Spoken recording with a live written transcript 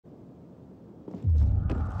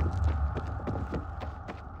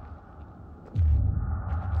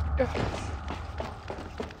Ah,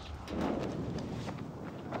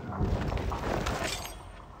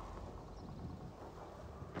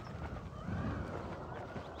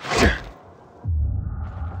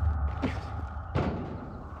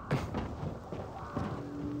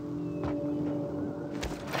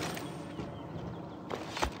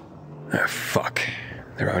 fuck.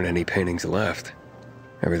 There aren't any paintings left.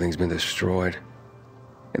 Everything's been destroyed.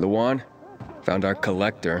 Hey, Luan? Found our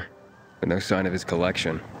collector, but no sign of his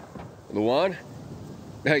collection. Luan?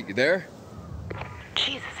 Hey, you there?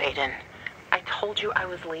 Jesus, Aiden. I told you I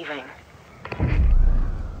was leaving.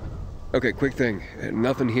 Okay, quick thing.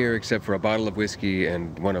 Nothing here except for a bottle of whiskey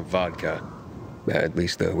and one of vodka. At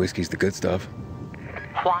least the whiskey's the good stuff.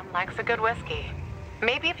 Juan likes a good whiskey.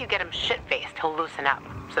 Maybe if you get him shit-faced, he'll loosen up,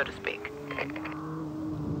 so to speak.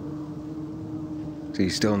 So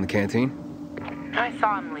he's still in the canteen? I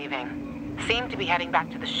saw him leaving. Seemed to be heading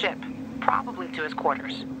back to the ship, probably to his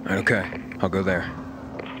quarters. Okay, I'll go there.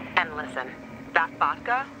 And listen, that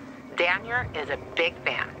vodka, Daniel is a big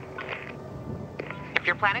fan. If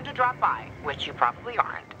you're planning to drop by, which you probably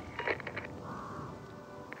aren't,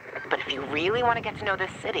 but if you really want to get to know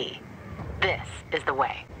this city, this is the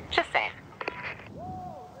way. Just saying.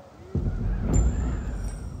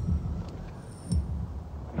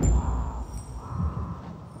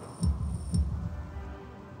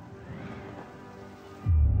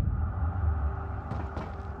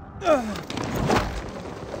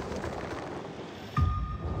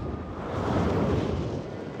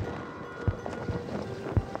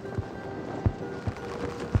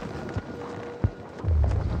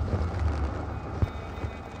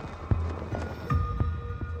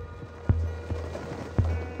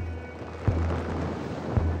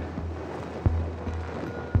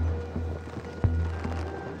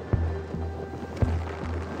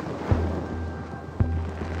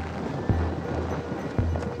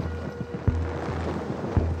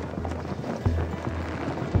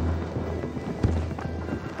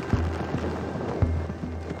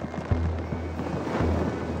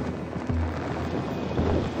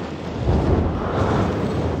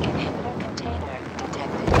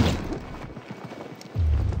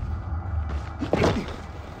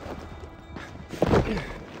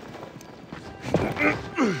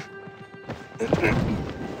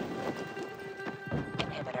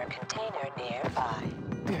 Inhibitor container nearby.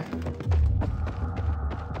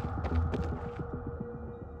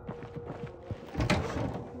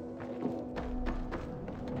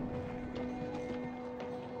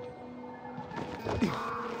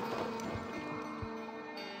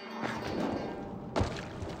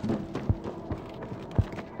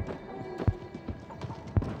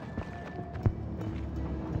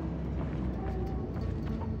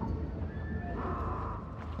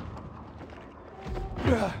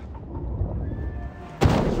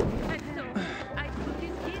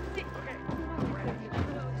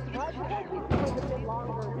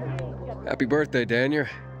 Happy birthday, Daniel.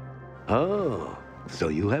 Oh, so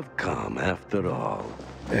you have come after all.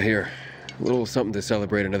 Here, a little something to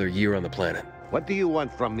celebrate another year on the planet. What do you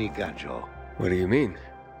want from me, Gancho? What do you mean?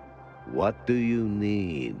 What do you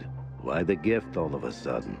need? Why the gift all of a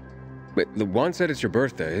sudden? But Luan said it's your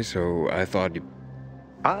birthday, so I thought you...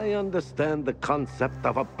 I understand the concept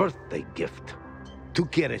of a birthday gift. Tu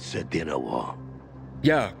quieres dinner war?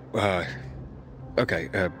 Yeah, okay,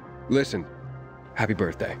 listen. Happy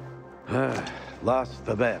birthday. Lost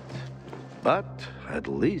the bet. But at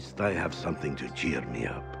least I have something to cheer me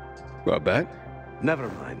up. A bet? Never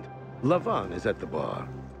mind. Lavon is at the bar.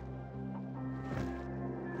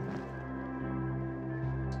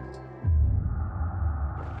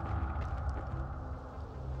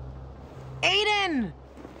 Aiden!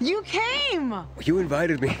 You came! You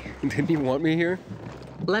invited me. Didn't you want me here?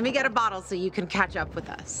 Let me get a bottle so you can catch up with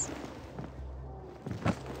us.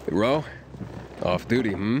 Ro? Off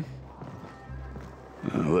duty, hmm?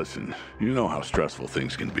 Listen, you know how stressful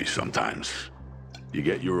things can be sometimes. You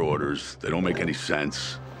get your orders, they don't make any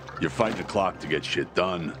sense. You're fighting the clock to get shit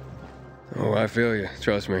done. Oh, I feel you.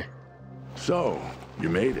 Trust me. So, you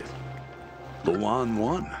made it. Luan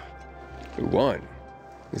won. Who won?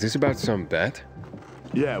 Is this about some bet?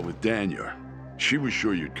 Yeah, with Daniel. She was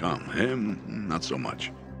sure you'd come. Him, not so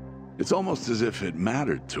much. It's almost as if it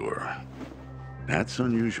mattered to her. That's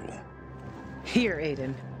unusual. Here,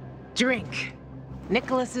 Aiden. Drink.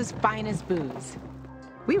 Nicholas's finest booze.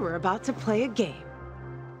 We were about to play a game.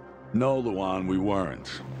 No, Luan, we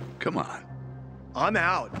weren't. Come on. I'm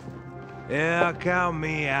out. Yeah, count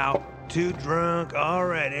me out. Too drunk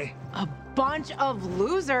already. A bunch of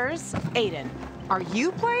losers. Aiden, are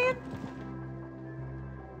you playing?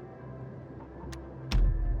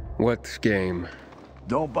 What game?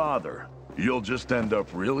 Don't bother. You'll just end up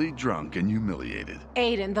really drunk and humiliated.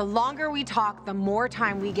 Aiden, the longer we talk, the more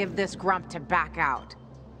time we give this grump to back out.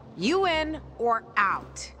 You in or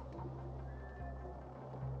out?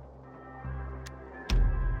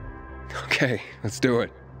 Okay, let's do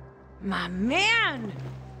it. My man!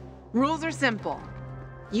 Rules are simple.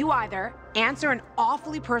 You either answer an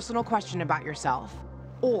awfully personal question about yourself,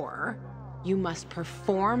 or you must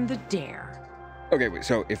perform the dare. Okay, wait,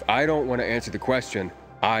 so if I don't want to answer the question,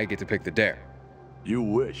 I get to pick the dare. You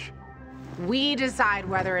wish. We decide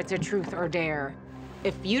whether it's a truth or dare.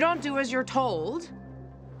 If you don't do as you're told,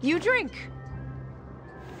 you drink.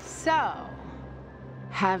 So,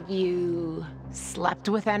 have you slept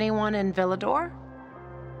with anyone in Villador?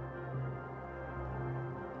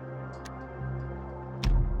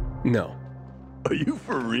 No. Are you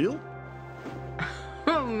for real?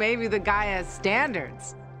 Maybe the guy has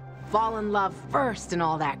standards. Fall in love first and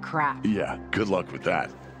all that crap. Yeah, good luck with that.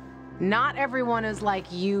 Not everyone is like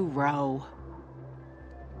you, Ro.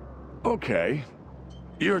 Okay,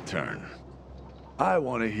 your turn. I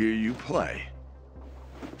want to hear you play.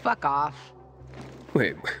 Fuck off.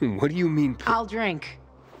 Wait, what do you mean I'll drink.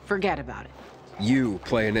 Forget about it. you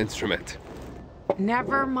play an instrument?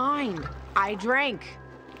 Never mind. I drank.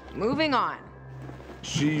 Moving on.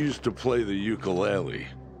 She used to play the ukulele.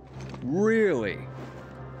 Really?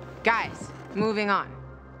 Guys, moving on.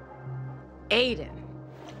 Aiden,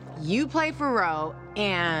 you play for Ro,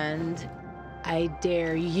 and I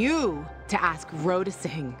dare you to ask Ro to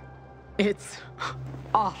sing. It's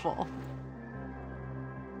awful.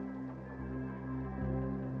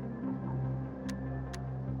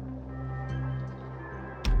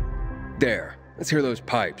 There. Let's hear those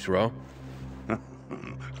pipes, Ro.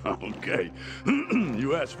 Okay,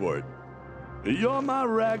 you asked for it. You're my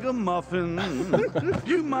ragamuffin.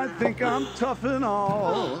 You might think I'm tough and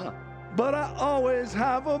all, but I always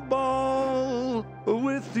have a ball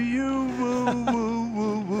with you.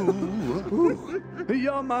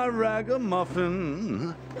 You're my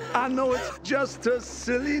ragamuffin. I know it's just a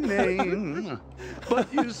silly name,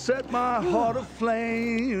 but you set my heart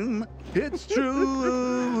aflame. It's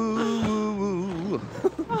true.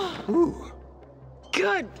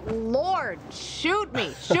 Good Lord, shoot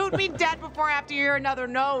me. Shoot me dead before I have to hear another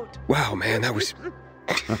note. Wow, man, that was...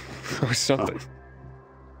 that was something.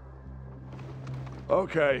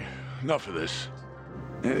 Okay, enough of this.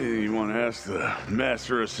 Anything you want to ask the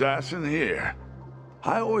master assassin here?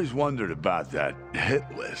 I always wondered about that hit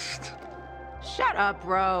list. Shut up,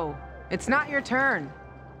 Ro. It's not your turn.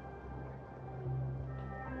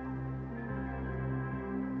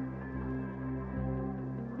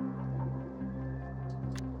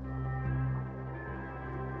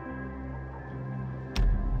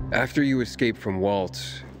 After you escaped from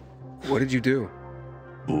Waltz, what did you do?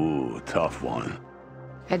 Ooh, tough one.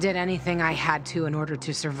 I did anything I had to in order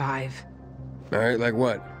to survive. All right, like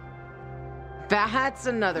what? That's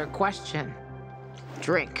another question.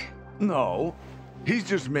 Drink. No, he's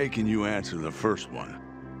just making you answer the first one.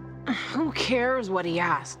 Who cares what he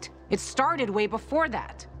asked? It started way before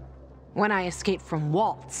that. When I escaped from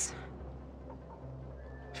Waltz.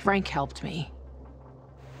 Frank helped me.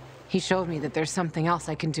 He showed me that there's something else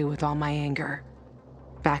I can do with all my anger.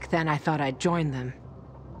 Back then, I thought I'd join them.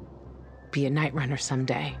 Be a night runner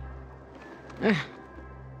someday.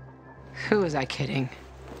 Who was I kidding?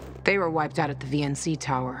 They were wiped out at the VNC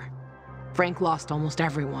tower. Frank lost almost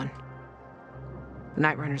everyone. The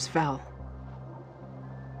night runners fell.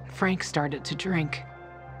 Frank started to drink.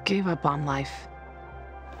 Gave up on life.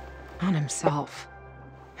 On himself.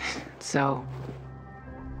 So,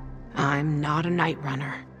 I'm not a night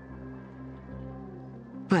runner.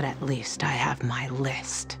 But at least I have my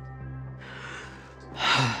list.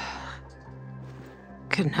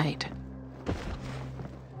 Good night.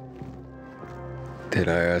 Did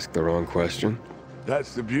I ask the wrong question?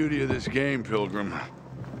 That's the beauty of this game, Pilgrim.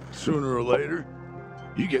 Sooner or later,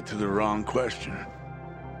 you get to the wrong question.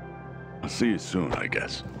 I'll see you soon, I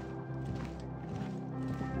guess.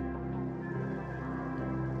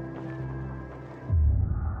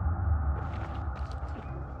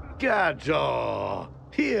 Gajo,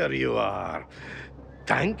 here you are.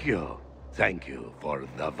 Thank you. Thank you for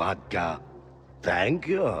the vodka. Thank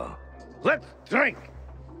you. Let's drink.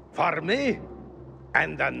 For me,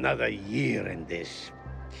 and another year in this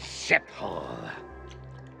shithole.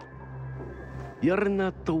 You're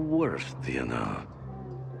not the worst, you know.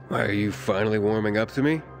 Are you finally warming up to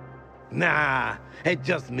me? Nah, it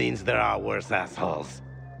just means there are worse assholes.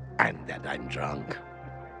 And that I'm drunk.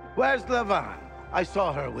 Where's Levan? I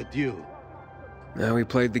saw her with you. Now we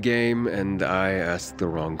played the game, and I asked the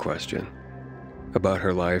wrong question. About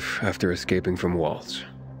her life after escaping from Waltz.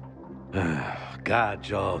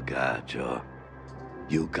 Gotcha.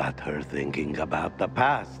 You got her thinking about the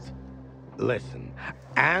past. Listen,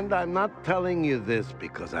 and I'm not telling you this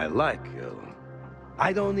because I like you.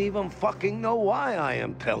 I don't even fucking know why I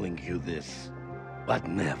am telling you this. But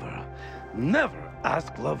never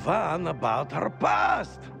ask Lavan about her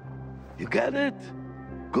past. You get it?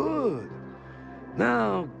 Good.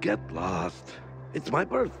 Now get lost. It's my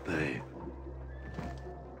birthday.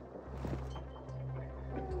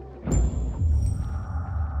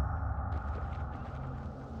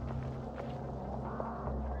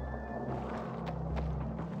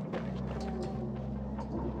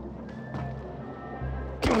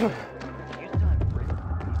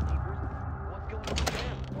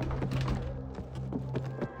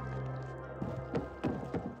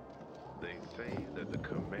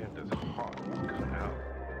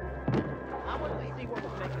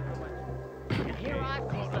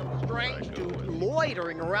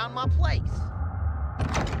 Loitering around my place.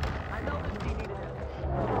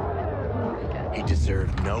 He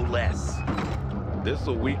deserved no less.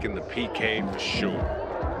 This'll weaken the PK for sure.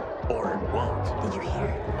 Or it won't. Did you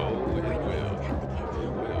hear? Oh, it will.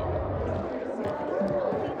 It will.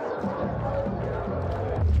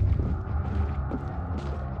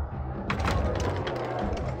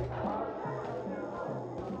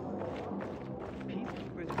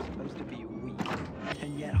 Peacekeepers are supposed to be weak,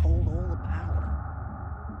 and yet hold all the power.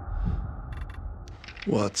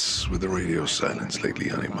 What's with the radio silence lately,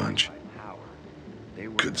 Honey Bunch?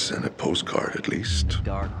 Could send a postcard at least.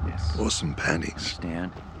 Darkness. Or some panties.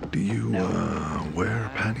 Stand. Do you,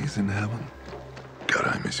 wear panties in heaven? God,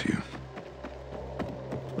 I miss you.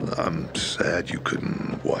 I'm sad you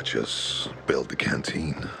couldn't watch us build the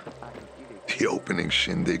canteen. The opening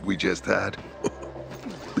shindig we just had.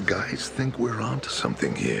 The guys think we're onto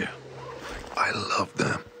something here. I love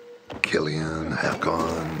them. Killian,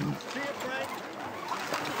 Hakon.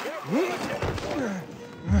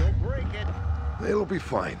 It'll be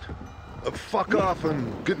fine. Fuck off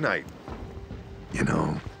and good night. You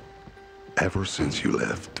know, ever since you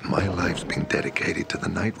left, my life's been dedicated to the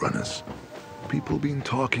Night Runners. People been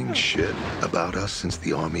talking shit about us since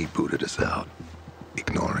the army booted us out,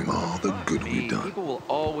 ignoring all the good we've done.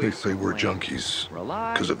 They say we're junkies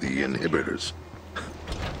because of the inhibitors.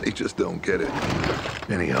 They just don't get it.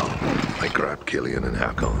 Anyhow, I grabbed Killian and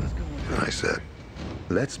Hakon, and I said,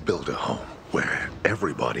 let's build a home where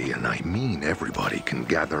everybody, and I mean everybody, can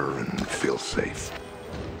gather and feel safe.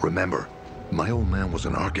 Remember, my old man was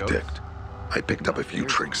an architect. I picked up a few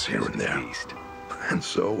tricks here and there. And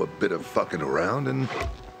so a bit of fucking around and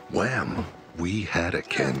wham, we had a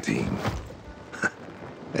canteen.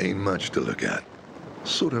 Ain't much to look at.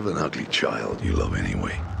 Sort of an ugly child you love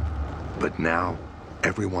anyway. But now,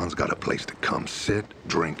 everyone's got a place to come sit,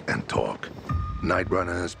 drink, and talk. Night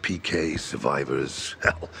Runners, PK, survivors,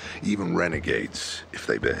 hell, even renegades, if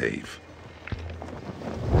they behave.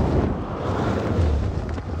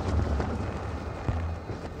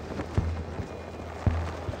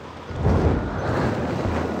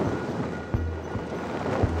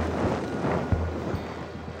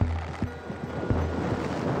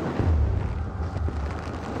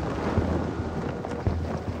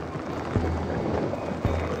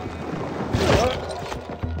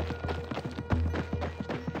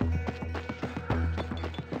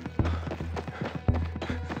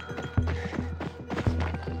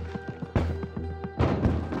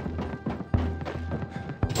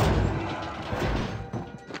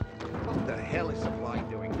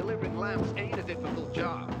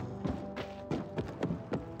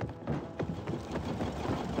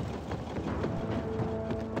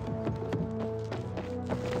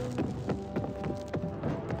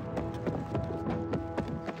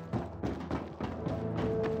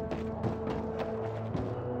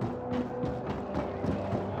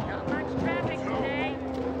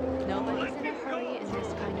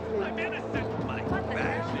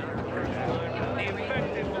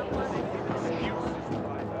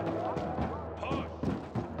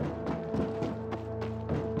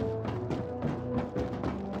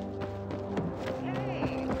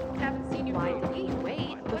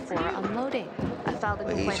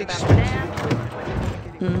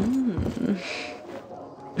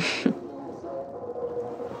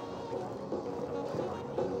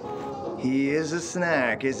 He is a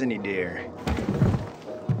snack, isn't he, dear?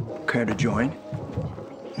 Care to join?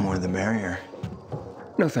 More the merrier.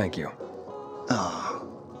 No, thank you. Oh,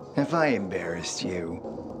 if I embarrassed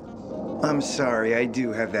you. I'm sorry, I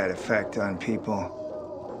do have that effect on people.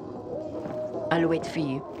 I'll wait for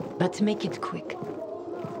you, but make it quick.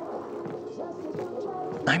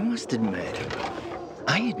 I must admit,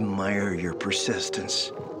 I admire your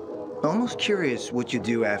persistence. Almost curious what you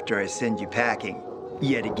do after I send you packing,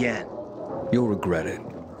 yet again. You'll regret it.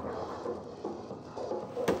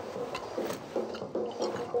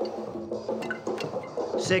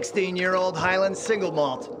 "16-year-old Highland single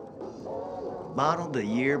malt. Bottled the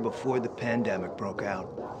year before the pandemic broke out."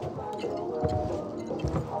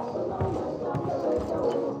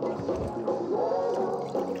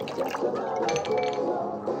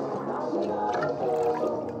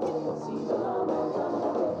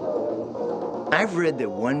 I've read that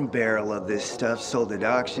one barrel of this stuff sold at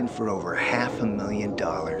auction for over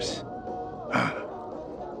 $500,000.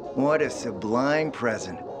 What a sublime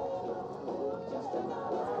present.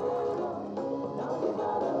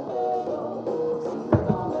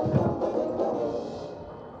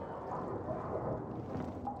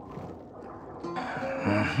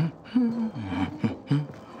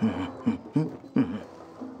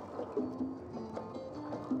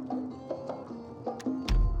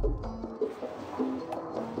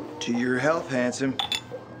 To your health, handsome.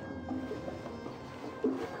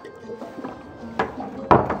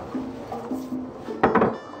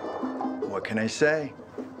 What can I say?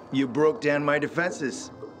 You broke down my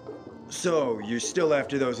defenses. So, you're still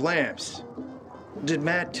after those lamps. Did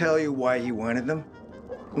Matt tell you why he wanted them?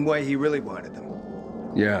 Why he really wanted them?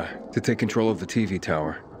 Yeah, to take control of the TV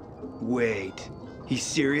tower. Wait, he's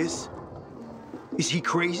serious? Is he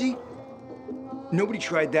crazy? Nobody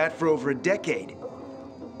tried that for over a decade.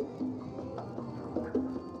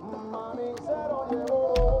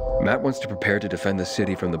 Matt wants to prepare to defend the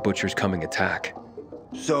city from the Butcher's coming attack.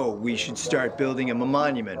 So we should start building him a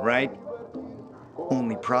monument, right?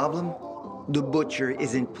 Only problem? The Butcher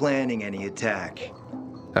isn't planning any attack.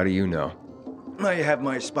 How do you know? I have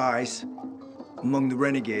my spies. Among the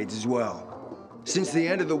renegades as well. Since the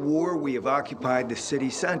end of the war, we have occupied the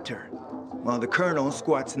city center, while the Colonel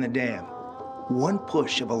squats in the dam. One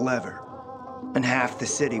push of a lever, and half the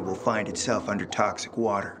city will find itself under toxic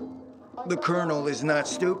water. The Colonel is not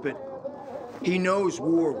stupid. He knows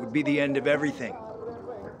war would be the end of everything.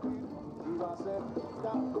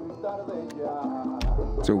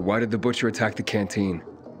 So why did the Butcher attack the canteen?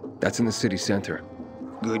 That's in the city center.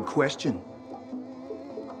 Good question.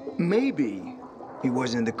 Maybe it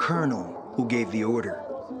wasn't the Colonel who gave the order.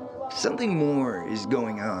 Something more is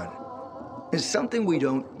going on. It's something we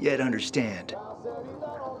don't yet understand.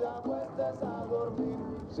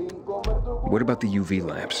 What about the UV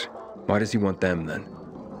lamps? Why does he want them then?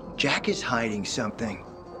 Jack is hiding something.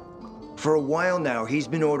 For a while now, he's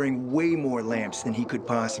been ordering way more lamps than he could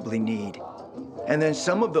possibly need. And then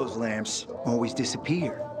some of those lamps always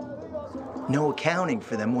disappear. No accounting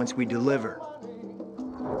for them once we deliver.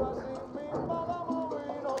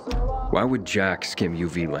 Why would Jack skim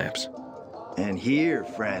UV lamps? And here,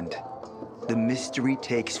 friend, the mystery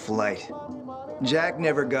takes flight. Jack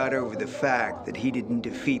never got over the fact that he didn't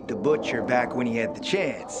defeat the Butcher back when he had the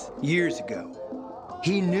chance, years ago.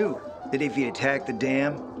 He knew that if he attacked the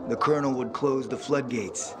dam, the Colonel would close the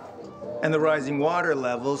floodgates. And the rising water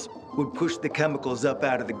levels would push the chemicals up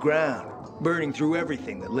out of the ground, burning through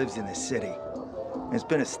everything that lives in this city. It's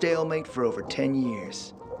been a stalemate for over 10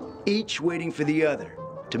 years, each waiting for the other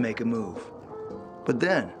to make a move. But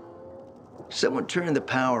then, someone turned the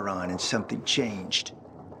power on and something changed.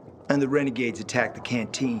 And the renegades attacked the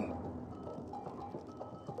canteen.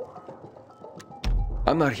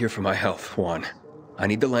 I'm not here for my health, Juan. I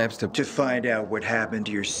need the lamps to find out what happened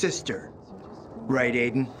to your sister. Right,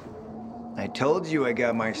 Aiden? I told you I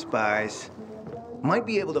got my spies. Might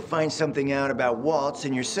be able to find something out about Waltz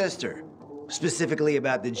and your sister. Specifically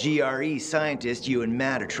about the GRE scientist you and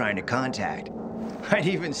Matt are trying to contact. I'd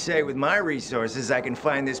even say with my resources, I can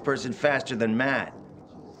find this person faster than Matt.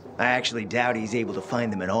 I actually doubt he's able to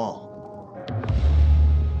find them at all.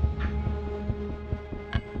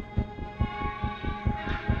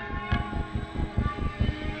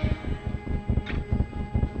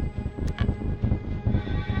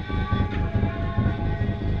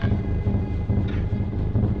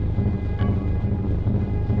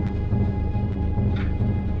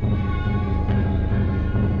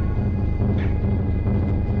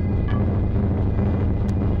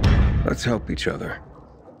 Let's help each other.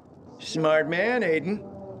 Smart man, Aiden.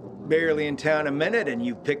 Barely in town a minute and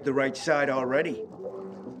you've picked the right side already.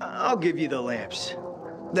 I'll give you the lamps.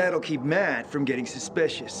 That'll keep Matt from getting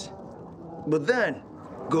suspicious. But then,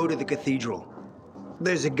 go to the cathedral.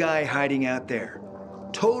 There's a guy hiding out there.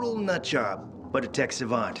 Total nutjob, but a tech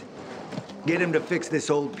savant. Get him to fix this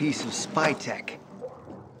old piece of spy tech.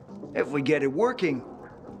 If we get it working,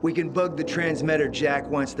 we can bug the transmitter Jack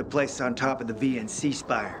wants to place on top of the VNC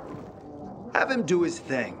spire. Have him do his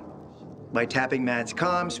thing. By tapping Matt's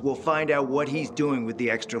comms, we'll find out what he's doing with the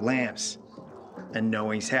extra lamps. And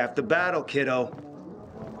knowing's half the battle, kiddo.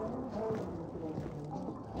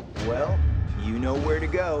 Well, you know where to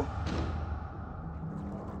go.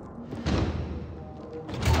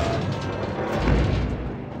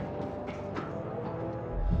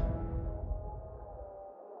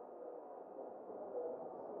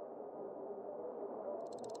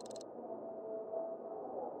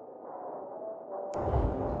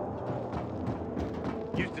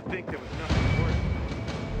 Used to think there was nothing worse.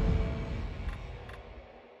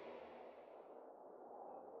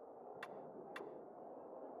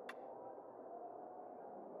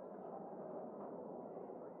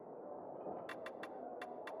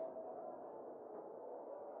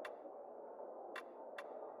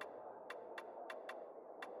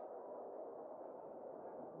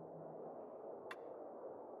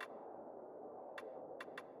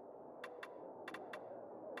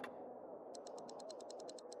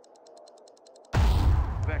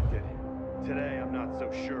 Expected. Today, I'm not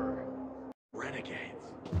so sure. Renegades.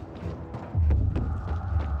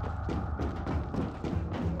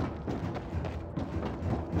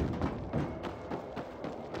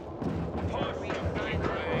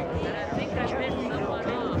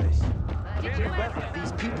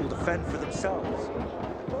 These people defend for themselves.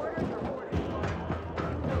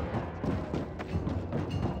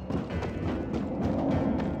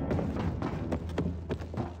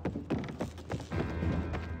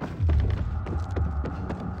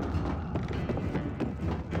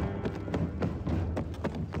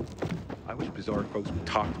 I wish Bizarre folks would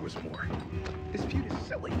talk to us more. This feud is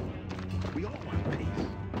silly. We all want peace.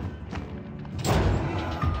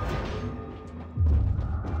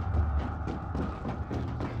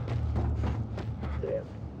 Damn,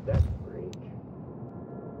 that's strange.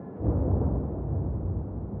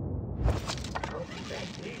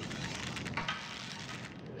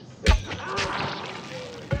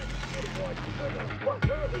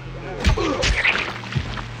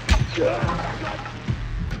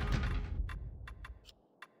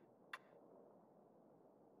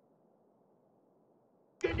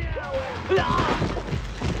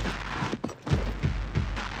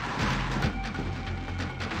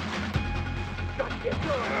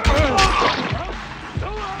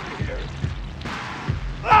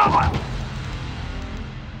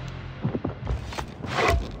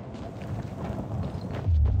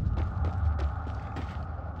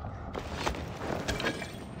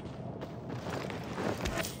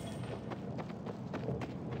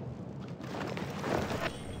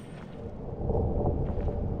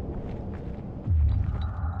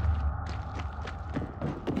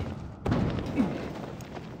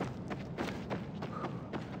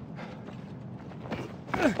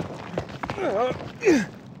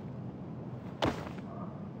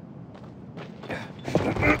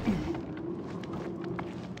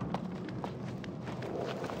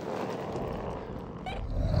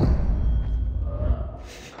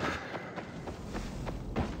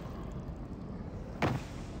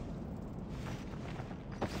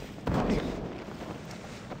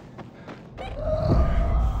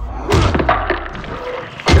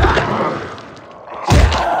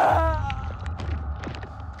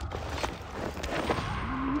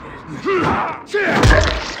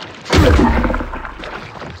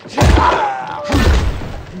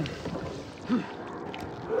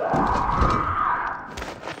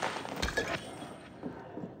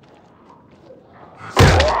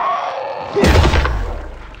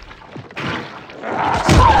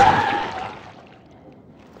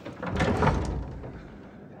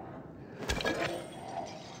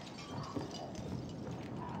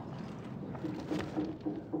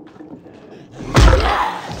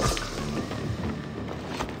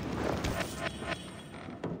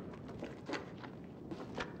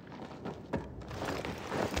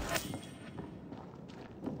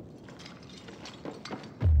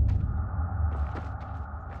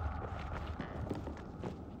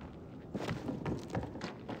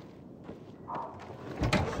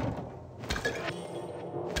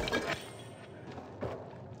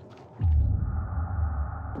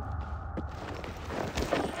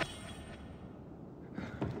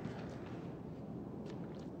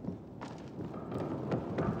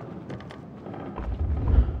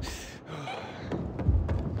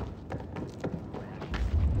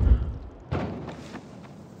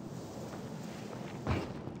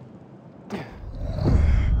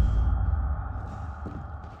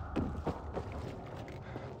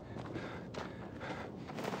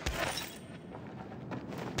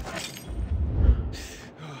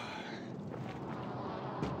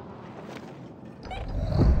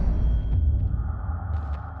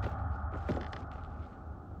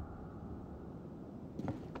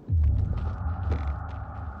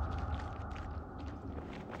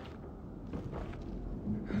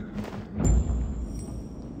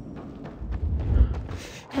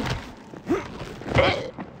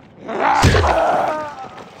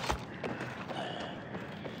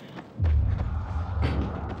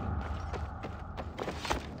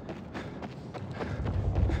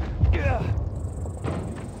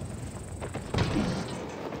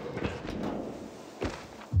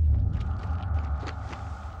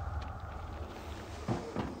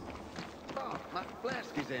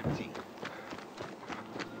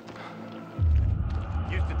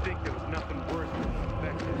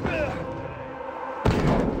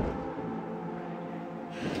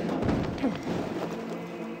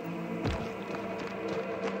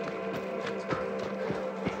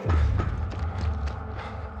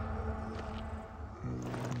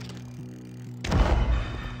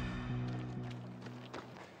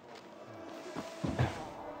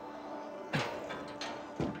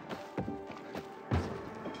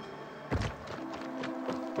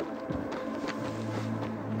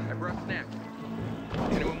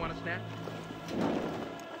 there?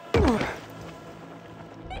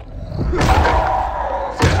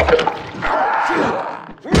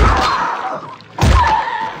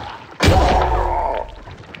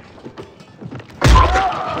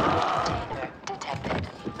 Detected.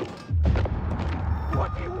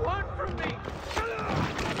 What do you want from me?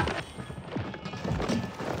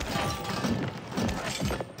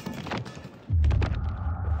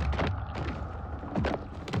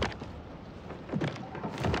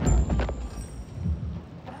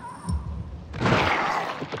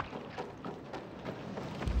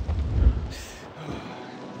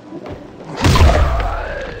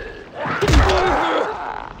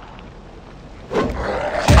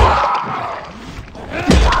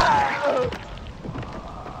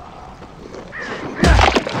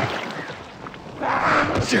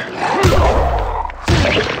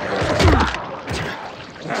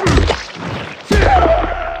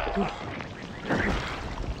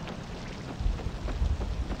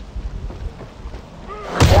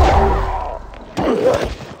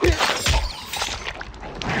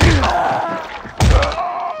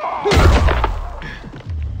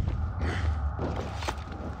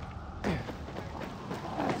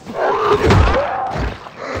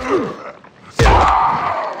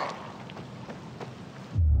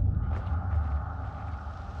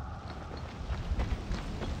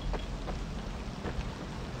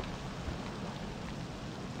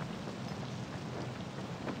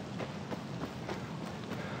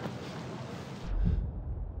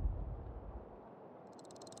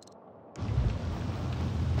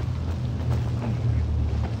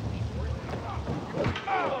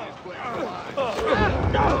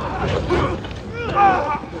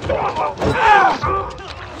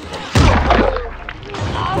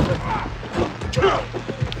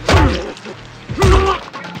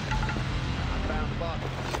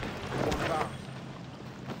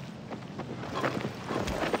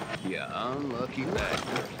 Yeah, unlucky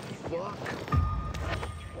bastard. Fuck.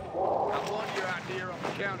 I want you out here on the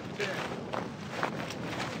count of 10.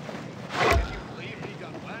 Can you believe he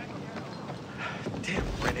got back? Damn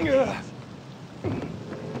renegades.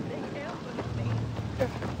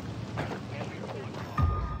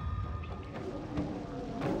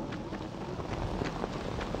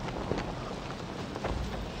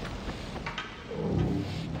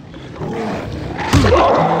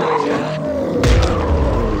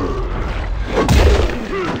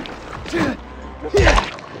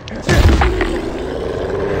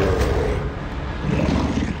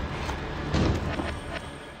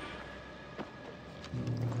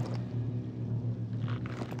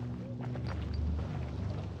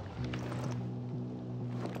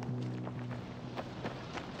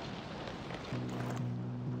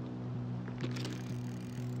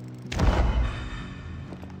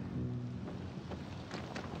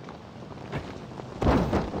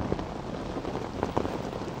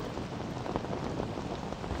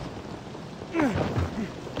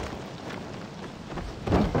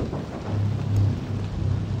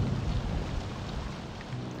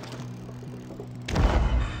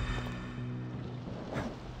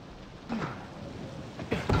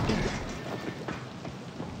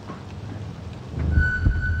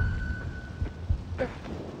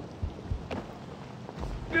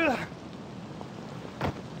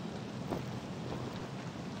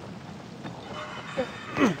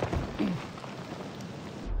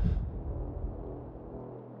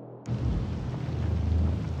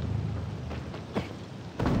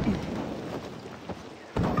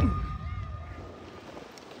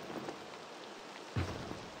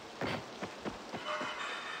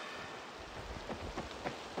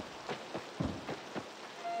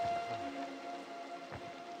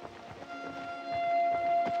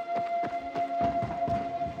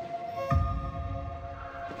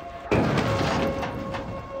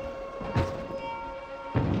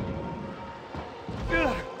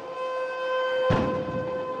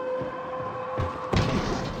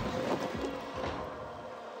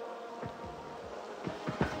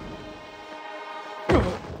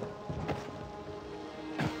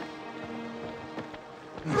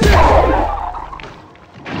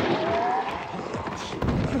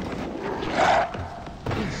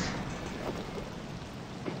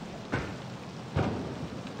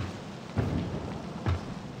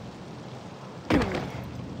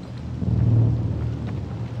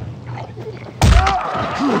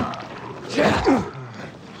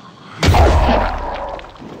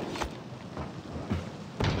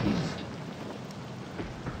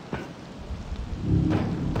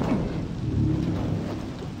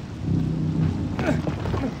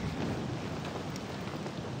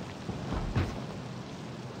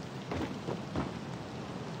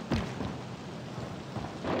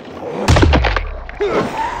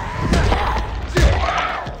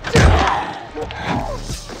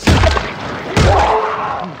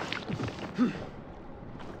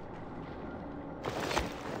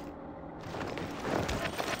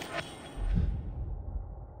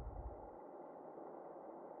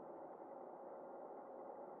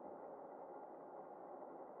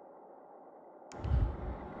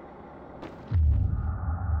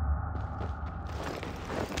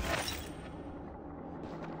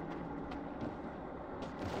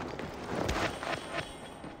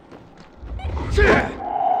 Hey,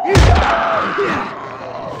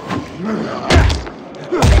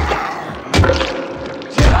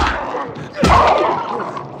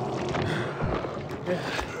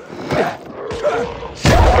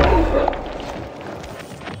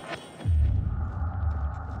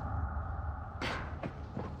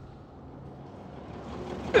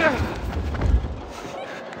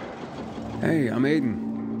 I'm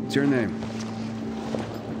Aiden. What's your name?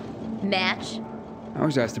 Match? I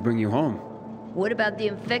was asked to bring you home. What about the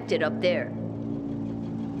infected up there?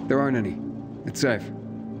 There aren't any. It's safe.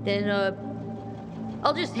 Then,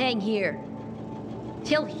 I'll just hang here.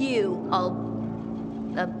 Tell Hugh I'll,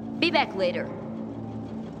 be back later.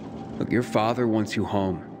 Look, your father wants you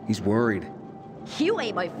home. He's worried. Hugh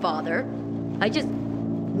ain't my father. I just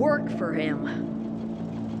work for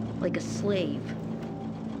him. Like a slave.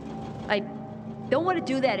 I don't want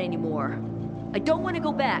to do that anymore. I don't want to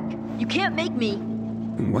go back. You can't make me.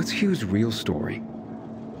 What's Hugh's real story?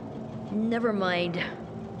 Never mind.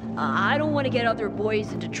 I don't want to get other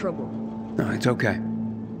boys into trouble. No, it's okay.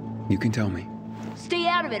 You can tell me. Stay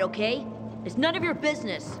out of it, okay? It's none of your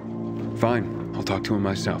business. Fine, I'll talk to him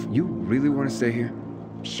myself. You really want to stay here?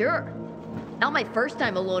 Sure. Not my first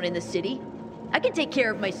time alone in the city. I can take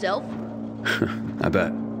care of myself. I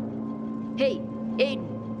bet. Hey, Aiden.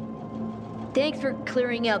 Thanks for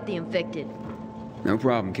clearing out the infected. No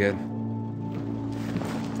problem, kid.